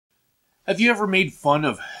Have you ever made fun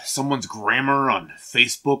of someone's grammar on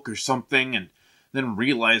Facebook or something and then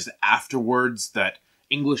realized afterwards that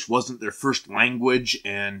English wasn't their first language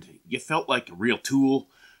and you felt like a real tool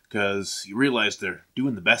because you realized they're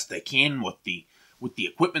doing the best they can with the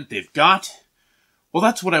equipment they've got? Well,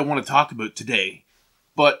 that's what I want to talk about today,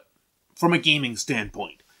 but from a gaming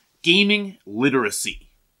standpoint. Gaming literacy.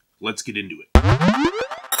 Let's get into it.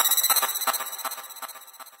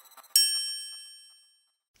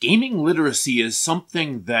 Gaming literacy is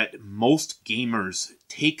something that most gamers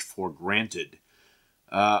take for granted.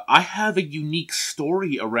 I have a unique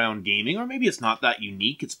story around gaming, or maybe it's not that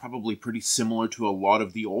unique. It's probably pretty similar to a lot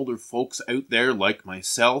of the older folks out there like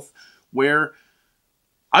myself, where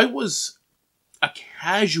I was a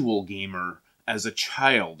casual gamer as a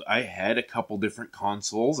child. I had a couple different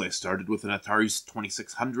consoles. I started with an Atari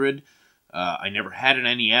 2600. I never had an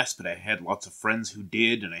NES, but I had lots of friends who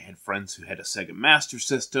did, and I had friends who had a Sega Master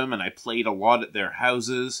System, and I played a lot at their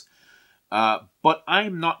houses. But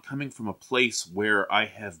I'm not coming from a place where I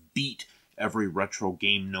have beat every retro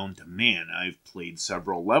game known to man. I've played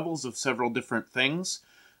several levels of several different things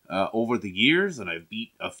over the years, and I've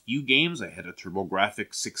beat a few games. I had a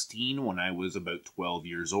TurboGrafx 16 when I was about 12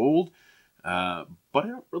 years old. But I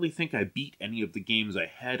don't really think I beat any of the games I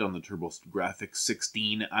had on the TurboGrafx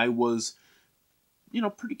 16. I was,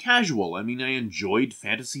 pretty casual. I mean, I enjoyed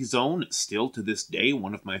Fantasy Zone. It's still, to this day,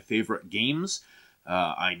 one of my favorite games.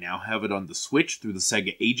 I now have it on the Switch through the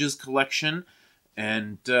Sega Ages collection.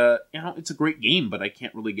 And, it's a great game, but I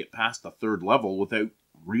can't really get past the third level without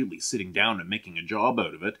really sitting down and making a job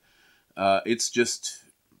out of it. It's just,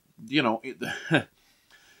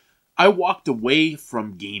 I walked away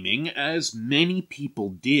from gaming, as many people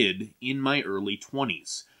did in my early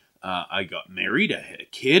 20s. I got married, I had a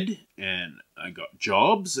kid, and I got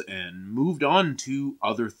jobs, and moved on to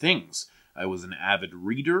other things. I was an avid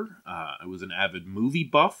reader, I was an avid movie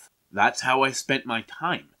buff. That's how I spent my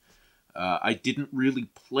time. I didn't really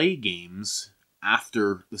play games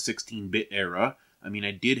after the 16-bit era. I mean,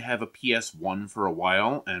 I did have a PS1 for a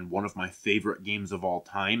while, and one of my favorite games of all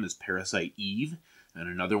time is Parasite Eve. And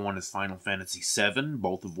another one is Final Fantasy VII,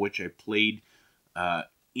 both of which I played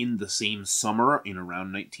in the same summer in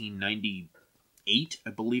around 1998, I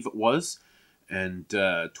believe it was. And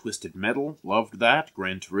Twisted Metal, loved that.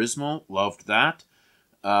 Gran Turismo, loved that.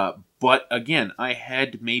 But again, I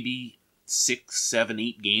had maybe 6, 7,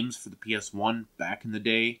 8 games for the PS1 back in the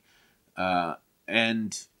day.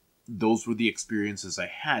 And those were the experiences I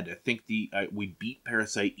had. I think we beat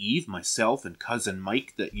Parasite Eve, myself and cousin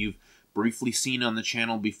Mike, that you've briefly seen on the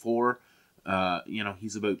channel before.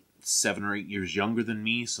 He's about 7 or 8 years younger than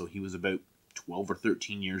me, so he was about 12 or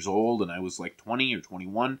 13 years old, and I was like 20 or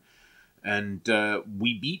 21. And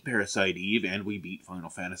we beat Parasite Eve, and we beat Final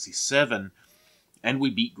Fantasy VII, and we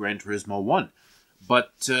beat Gran Turismo 1.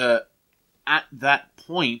 But at that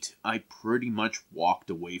point, I pretty much walked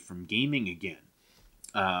away from gaming again.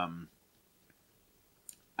 At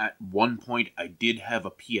one point, I did have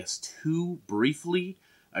a PS2 briefly.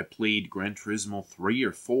 I played Gran Turismo 3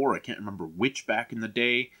 or 4, I can't remember which back in the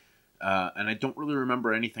day, and I don't really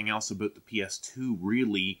remember anything else about the PS2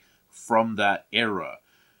 really from that era.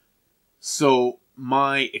 So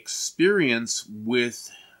my experience with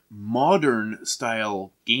modern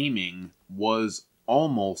style gaming was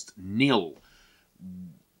almost nil.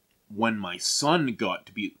 When my son got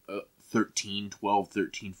to be 12,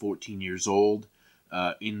 13, 14 years old,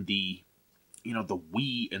 in the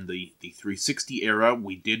Wii and the 360 era,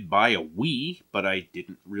 we did buy a Wii, but I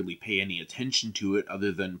didn't really pay any attention to it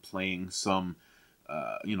other than playing some,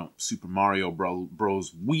 Super Mario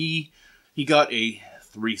Bros. Wii. He got a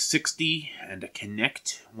 360 and a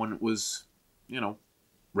Kinect when it was,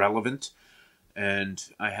 relevant. And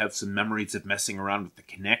I have some memories of messing around with the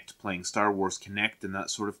Kinect, playing Star Wars Kinect and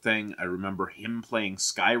that sort of thing. I remember him playing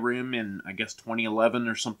Skyrim in, I guess, 2011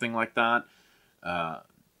 or something like that.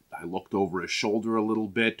 I looked over his shoulder a little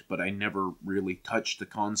bit, but I never really touched the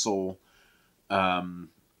console. Never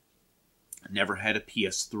had a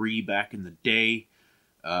PS3 back in the day.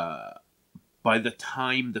 By the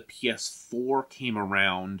time the PS4 came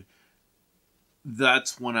around,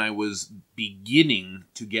 that's when I was beginning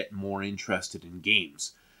to get more interested in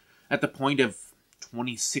games. At the point of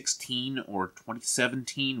 2016 or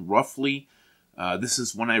 2017, roughly, this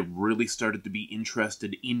is when I really started to be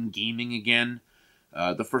interested in gaming again.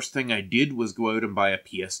 The first thing I did was go out and buy a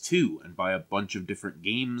PS2 and buy a bunch of different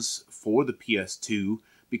games for the PS2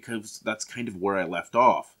 because that's kind of where I left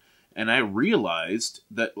off. And I realized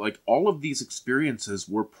that, all of these experiences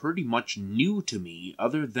were pretty much new to me,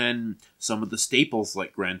 other than some of the staples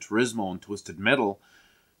like Gran Turismo and Twisted Metal.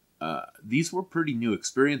 these were pretty new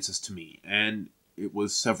experiences to me, and it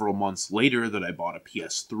was several months later that I bought a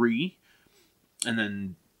PS3, and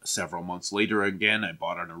then several months later again I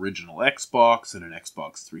bought an original Xbox and an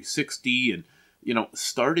Xbox 360, and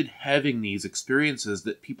started having these experiences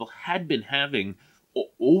that people had been having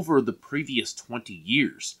over the previous 20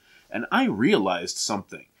 years. And I realized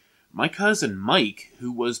something. My cousin Mike,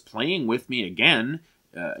 who was playing with me again,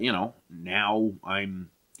 now I'm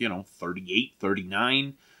 38,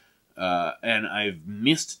 39, and I've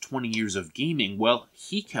missed 20 years of gaming. Well,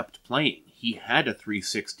 he kept playing. He had a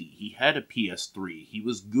 360. He had a PS3. He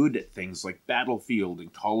was good at things like Battlefield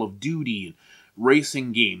and Call of Duty and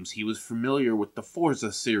racing games. He was familiar with the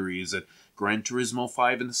Forza series and Gran Turismo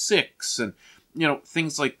 5 and 6 and,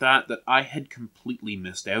 things like that I had completely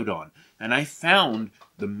missed out on. And I found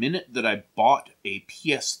the minute that I bought a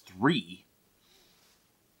PS3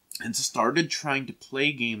 and started trying to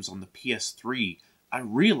play games on the PS3, I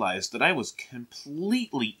realized that I was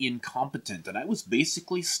completely incompetent, and I was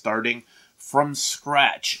basically starting from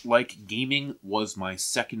scratch, like gaming was my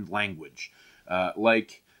second language.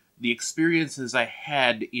 Like the experiences I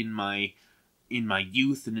had in my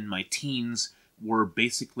youth and in my teens were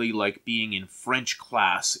basically like being in French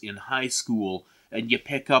class in high school, and you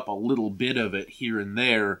pick up a little bit of it here and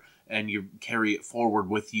there, and you carry it forward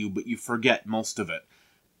with you, but you forget most of it.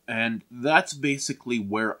 And that's basically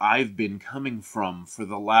where I've been coming from for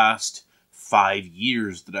the last 5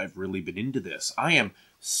 years that I've really been into this. I am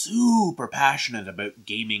super passionate about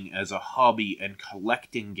gaming as a hobby and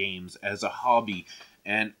collecting games as a hobby,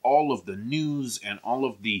 and all of the news and all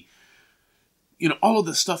of the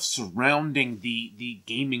stuff surrounding the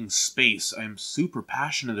gaming space. I'm super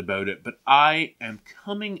passionate about it, but I am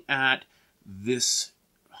coming at this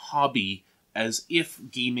hobby as if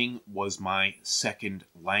gaming was my second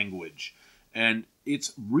language. And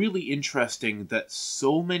it's really interesting that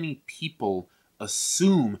so many people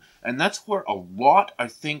assume, and that's where a lot, I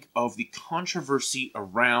think, of the controversy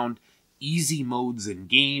around easy modes in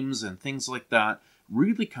games and things like that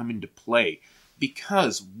really come into play.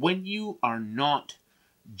 Because when you are not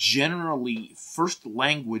generally first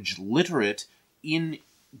language literate in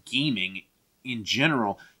gaming in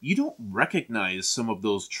general, you don't recognize some of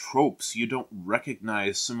those tropes. You don't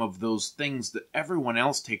recognize some of those things that everyone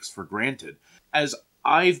else takes for granted. As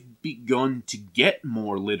I've begun to get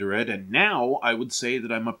more literate, and now I would say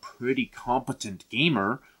that I'm a pretty competent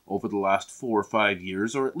gamer over the last 4 or 5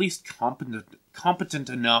 years, or at least competent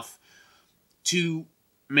enough to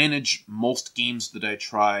manage most games that I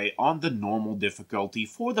try on the normal difficulty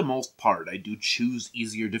for the most part. I do choose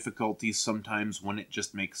easier difficulties sometimes when it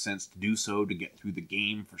just makes sense to do so to get through the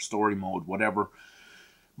game for story mode, whatever.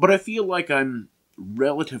 But I feel like I'm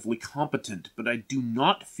relatively competent, but I do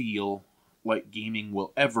not feel like gaming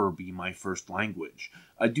will ever be my first language.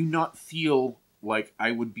 I do not feel like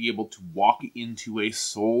I would be able to walk into a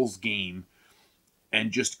Souls game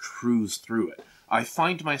and just cruise through it. I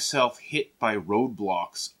find myself hit by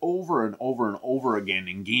roadblocks over and over and over again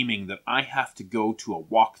in gaming that I have to go to a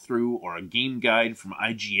walkthrough or a game guide from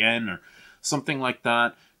IGN or something like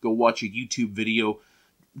that, go watch a YouTube video,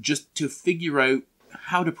 just to figure out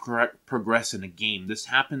how to progress in a game. This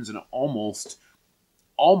happens in almost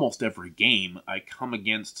every game. I come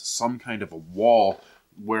against some kind of a wall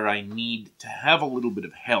where I need to have a little bit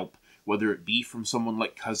of help, whether it be from someone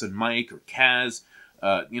like Cousin Mike or Kaz,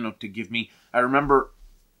 to give me. I remember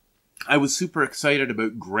I was super excited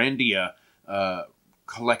about Grandia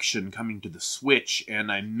collection coming to the Switch,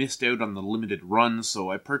 and I missed out on the limited run,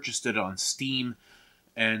 so I purchased it on Steam,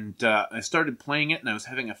 and I started playing it, and I was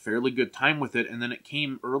having a fairly good time with it, and then it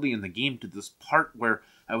came early in the game to this part where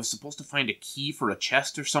I was supposed to find a key for a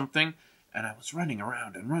chest or something, and I was running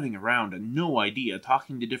around and no idea,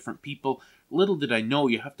 talking to different people. Little did I know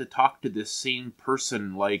you have to talk to this same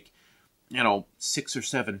person like 6 or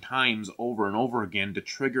 7 times over and over again to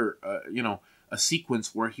trigger, a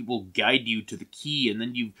sequence where he will guide you to the key, and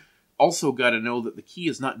then you've also got to know that the key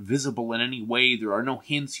is not visible in any way. There are no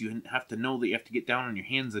hints. You have to know that you have to get down on your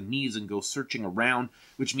hands and knees and go searching around,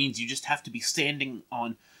 which means you just have to be standing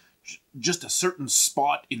on just a certain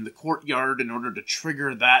spot in the courtyard in order to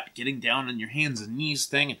trigger that getting down on your hands and knees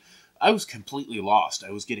thing. And I was completely lost.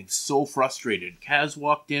 I was getting so frustrated. Kaz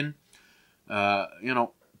walked in,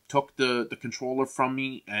 took the controller from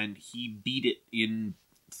me, and he beat it in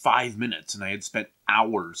 5 minutes, and I had spent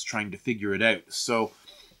hours trying to figure it out. So,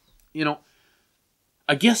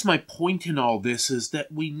 I guess my point in all this is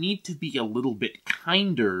that we need to be a little bit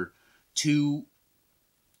kinder to,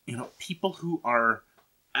 people who are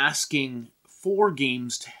asking for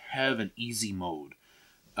games to have an easy mode.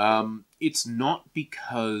 it's not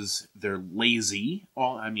because they're lazy.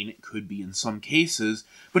 Well, I mean, it could be in some cases,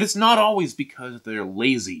 but it's not always because they're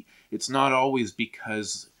lazy. It's not always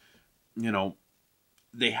because,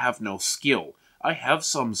 they have no skill. I have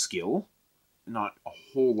some skill, not a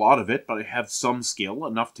whole lot of it, but I have some skill,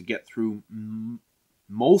 enough to get through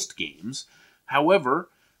most games. However,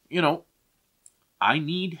 I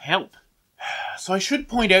need help. So I should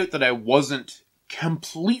point out that I wasn't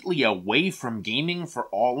completely away from gaming for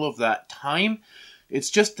all of that time. It's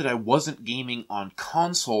just that I wasn't gaming on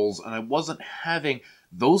consoles, and I wasn't having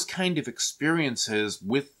those kind of experiences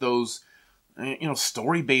with those,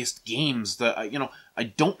 story-based games that, I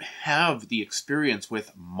don't have the experience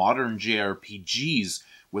with modern JRPGs,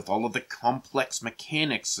 with all of the complex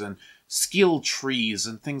mechanics and skill trees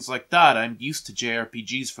and things like that. I'm used to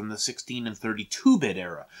JRPGs from the 16 and 32-bit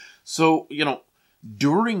era. So,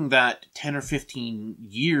 during that 10 or 15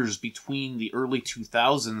 years between the early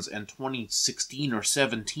 2000s and 2016 or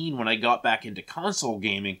 17, when I got back into console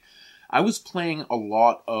gaming, I was playing a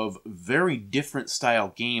lot of very different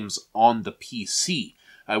style games on the PC.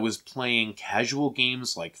 I was playing casual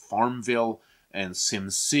games like Farmville and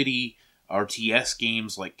SimCity, RTS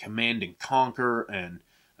games like Command & Conquer and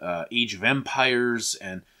Age of Empires,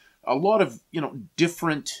 and a lot of,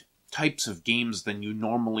 different types of games than you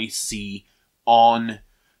normally see on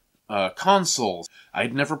consoles.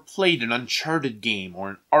 I'd never played an Uncharted game or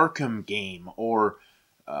an Arkham game or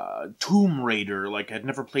Tomb Raider. Like, I'd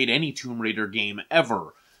never played any Tomb Raider game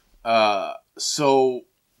ever. So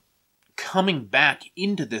coming back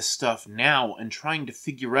into this stuff now and trying to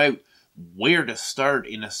figure out where to start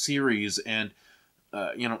in a series and,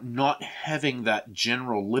 not having that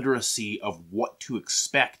general literacy of what to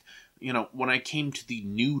expect. When I came to the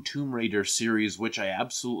new Tomb Raider series, which I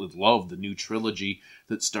absolutely love, the new trilogy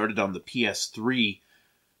that started on the PS3,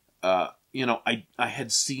 I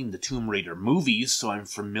had seen the Tomb Raider movies, so I'm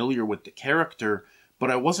familiar with the character, but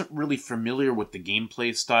I wasn't really familiar with the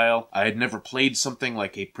gameplay style. I had never played something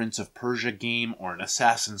like a Prince of Persia game or an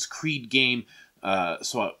Assassin's Creed game,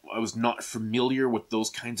 so I was not familiar with those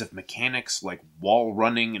kinds of mechanics like wall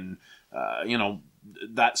running and,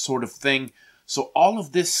 that sort of thing. So all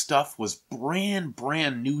of this stuff was brand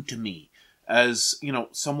new to me as,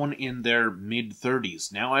 someone in their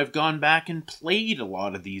mid-30s. Now I've gone back and played a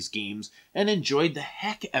lot of these games and enjoyed the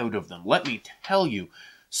heck out of them. Let me tell you,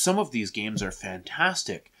 some of these games are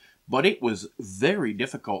fantastic, but it was very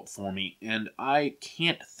difficult for me, and I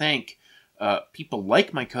can't thank people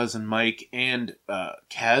like my cousin Mike and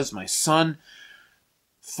Kaz, my son,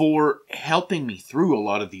 for helping me through a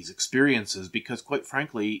lot of these experiences, because quite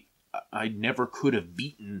frankly, I never could have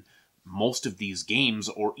beaten most of these games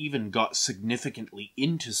or even got significantly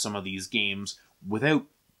into some of these games without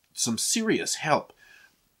some serious help.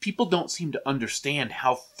 People don't seem to understand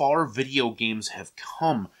how far video games have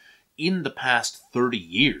come in the past 30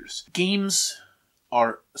 years. Games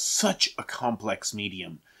are such a complex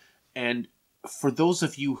medium, and for those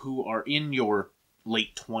of you who are in your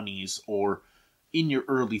late 20s or in your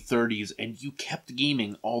early 30s and you kept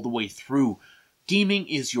gaming all the way through, gaming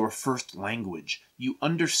is your first language. You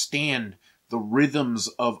understand the rhythms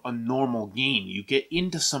of a normal game. You get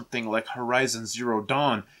into something like Horizon Zero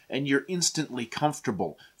Dawn, and you're instantly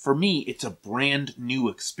comfortable. For me, it's a brand new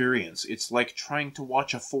experience. It's like trying to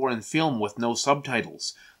watch a foreign film with no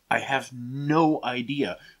subtitles. I have no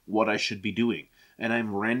idea what I should be doing, and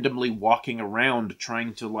I'm randomly walking around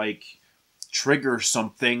trying to, trigger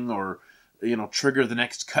something or, trigger the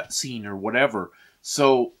next cutscene or whatever.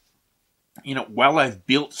 So, while I've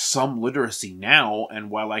built some literacy now, and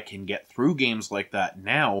while I can get through games like that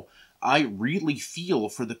now, I really feel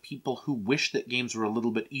for the people who wish that games were a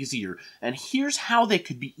little bit easier. And here's how they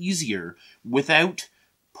could be easier without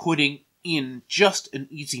putting in just an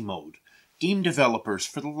easy mode. Game developers,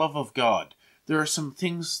 for the love of God, there are some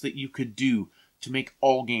things that you could do to make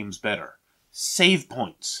all games better. Save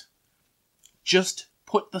points. Just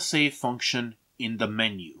put the save function in the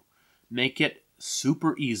menu. Make it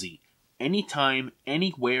super easy. Anytime,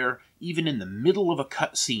 anywhere, even in the middle of a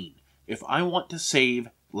cutscene. If I want to save,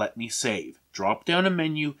 let me save. Drop down a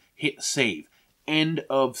menu, hit save. End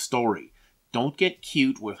of story. Don't get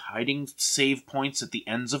cute with hiding save points at the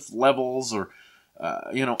ends of levels or,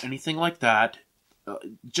 anything like that.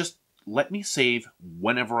 Just let me save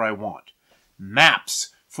whenever I want. Maps.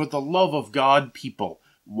 For the love of God, people.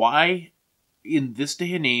 Why, in this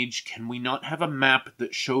day and age, can we not have a map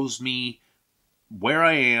that shows me where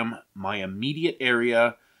I am, my immediate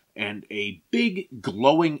area, and a big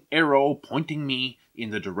glowing arrow pointing me in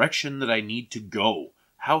the direction that I need to go?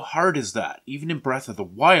 How hard is that? Even in Breath of the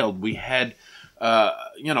Wild, we had,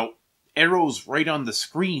 arrows right on the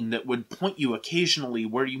screen that would point you occasionally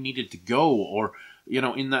where you needed to go, or,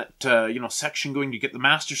 in that, section going to get the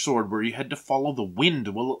Master Sword where you had to follow the wind.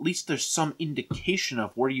 Well, at least there's some indication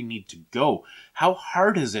of where you need to go. How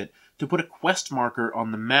hard is it to put a quest marker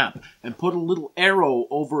on the map and put a little arrow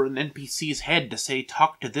over an NPC's head to say,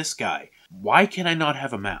 talk to this guy? Why can I not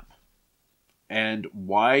have a map? And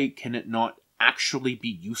why can it not actually be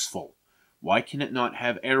useful? Why can it not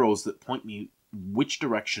have arrows that point me which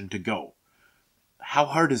direction to go? How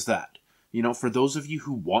hard is that? For those of you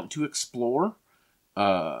who want to explore,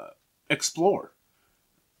 explore.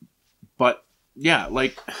 But, yeah,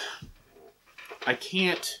 I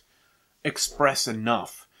can't express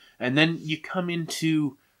enough. And then you come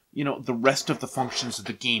into, the rest of the functions of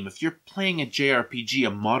the game. If you're playing a JRPG,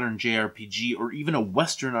 a modern JRPG, or even a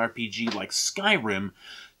Western RPG like Skyrim,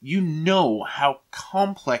 you know how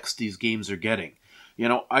complex these games are getting.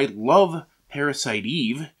 I love Parasite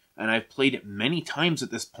Eve, and I've played it many times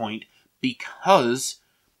at this point because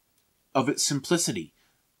of its simplicity.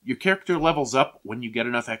 Your character levels up when you get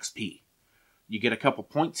enough XP. You get a couple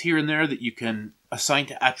points here and there that you can assign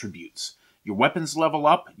to attributes. Your weapons level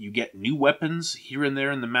up, you get new weapons here and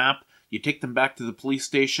there in the map, you take them back to the police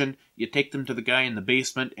station, you take them to the guy in the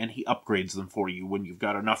basement, and he upgrades them for you when you've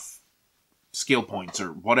got enough skill points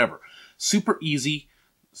or whatever. Super easy,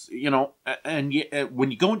 and when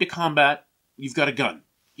you go into combat, you've got a gun.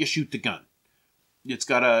 You shoot the gun. It's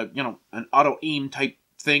got an auto-aim type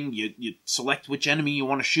thing. You select which enemy you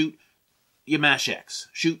want to shoot. You mash X.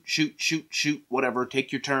 Shoot, shoot, shoot, shoot, whatever.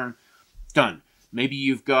 Take your turn. Done. Maybe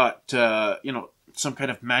you've got, some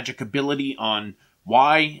kind of magic ability on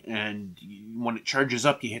Y, and when it charges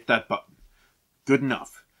up, you hit that button. Good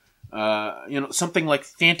enough. Something like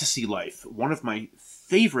Fantasy Life, one of my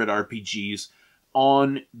favorite RPGs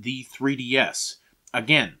on the 3DS.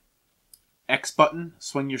 Again, X button,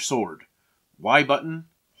 swing your sword. Y button,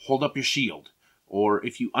 hold up your shield. Or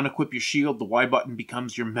if you unequip your shield, the Y button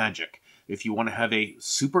becomes your magic. If you want to have a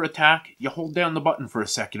super attack, you hold down the button for a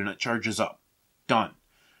second and it charges up. Done.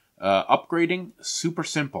 Upgrading, super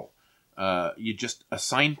simple. You just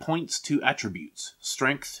assign points to attributes.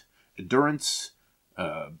 Strength, endurance,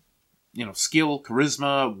 skill,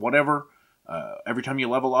 charisma, whatever. Every time you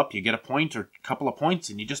level up, you get a point or a couple of points,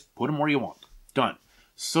 and you just put them where you want. Done.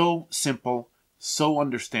 So simple, so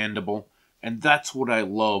understandable, and that's what I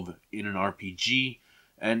love in an RPG.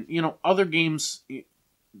 And, other games,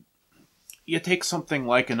 you take something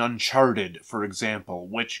like an Uncharted, for example,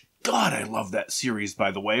 which, God, I love that series,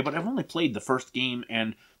 by the way, but I've only played the first game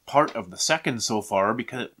and part of the second so far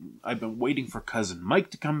because I've been waiting for Cousin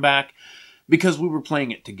Mike to come back because we were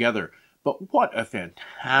playing it together. But what a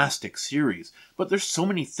fantastic series. But there's so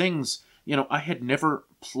many things, I had never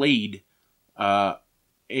played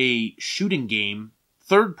a shooting game,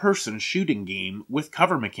 third-person shooting game with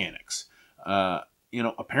cover mechanics.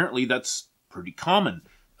 Apparently that's pretty common.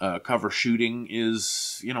 Cover shooting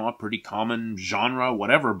is, a pretty common genre,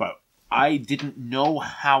 whatever, but I didn't know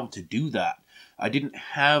how to do that. I didn't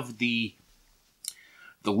have the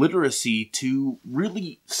literacy to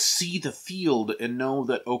really see the field and know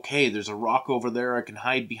that, okay, there's a rock over there I can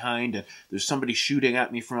hide behind, and there's somebody shooting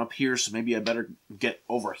at me from up here, so maybe I better get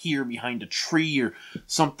over here behind a tree or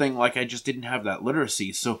something. I just didn't have that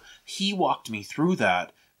literacy. So he walked me through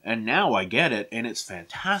that, and now I get it, and it's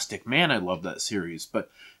fantastic. Man, I love that series. But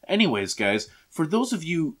anyways, guys, for those of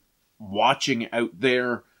you watching out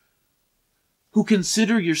there who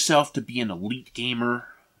consider yourself to be an elite gamer,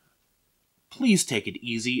 please take it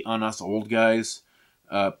easy on us old guys.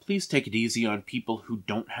 Please take it easy on people who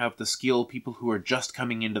don't have the skill, people who are just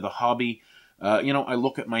coming into the hobby. I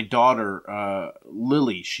look at my daughter,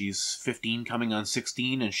 Lily. She's 15, coming on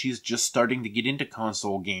 16, and she's just starting to get into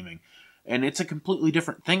console gaming. And it's a completely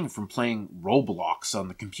different thing from playing Roblox on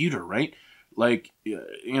the computer, right?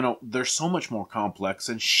 They're so much more complex,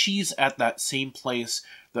 and she's at that same place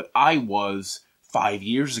that I was 5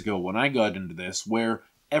 years ago when I got into this, where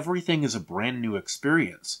everything is a brand new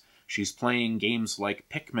experience. She's playing games like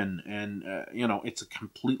Pikmin, and, it's a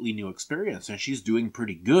completely new experience, and she's doing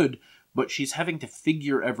pretty good, but she's having to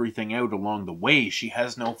figure everything out along the way. She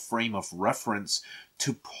has no frame of reference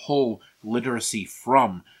to pull literacy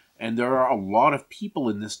from. And there are a lot of people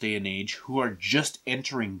in this day and age who are just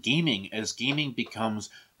entering gaming as gaming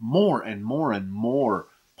becomes more and more and more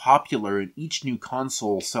popular, and each new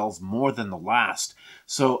console sells more than the last.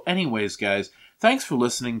 So anyways, guys, thanks for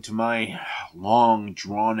listening to my long,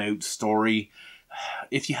 drawn-out story.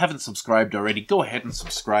 If you haven't subscribed already, go ahead and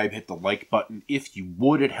subscribe. Hit the like button if you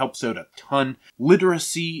would. It helps out a ton.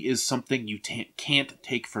 Literacy is something you can't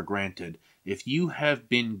take for granted. If you have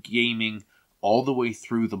been gaming all the way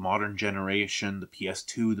through the modern generation, the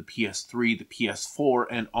PS2, the PS3, the PS4,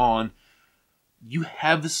 and on, you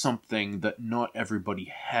have something that not everybody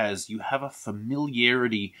has. You have a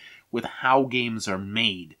familiarity with how games are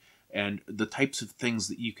made and the types of things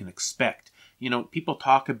that you can expect. You know, people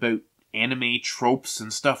talk about anime tropes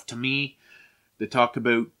and stuff. To me, they talk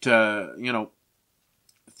about,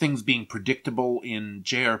 things being predictable in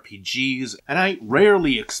JRPGs, and I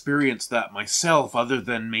rarely experience that myself, other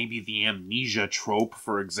than maybe the amnesia trope,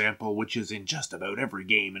 for example, which is in just about every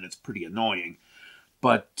game, and it's pretty annoying.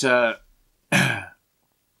 But,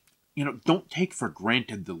 don't take for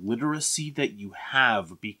granted the literacy that you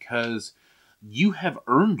have, because you have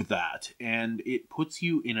earned that, and it puts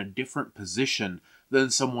you in a different position than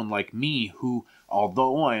someone like me who,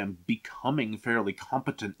 although I am becoming fairly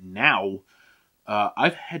competent now,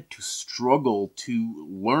 I've had to struggle to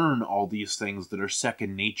learn all these things that are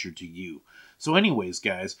second nature to you. So anyways,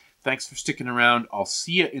 guys, thanks for sticking around. I'll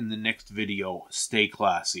see you in the next video. Stay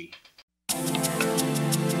classy.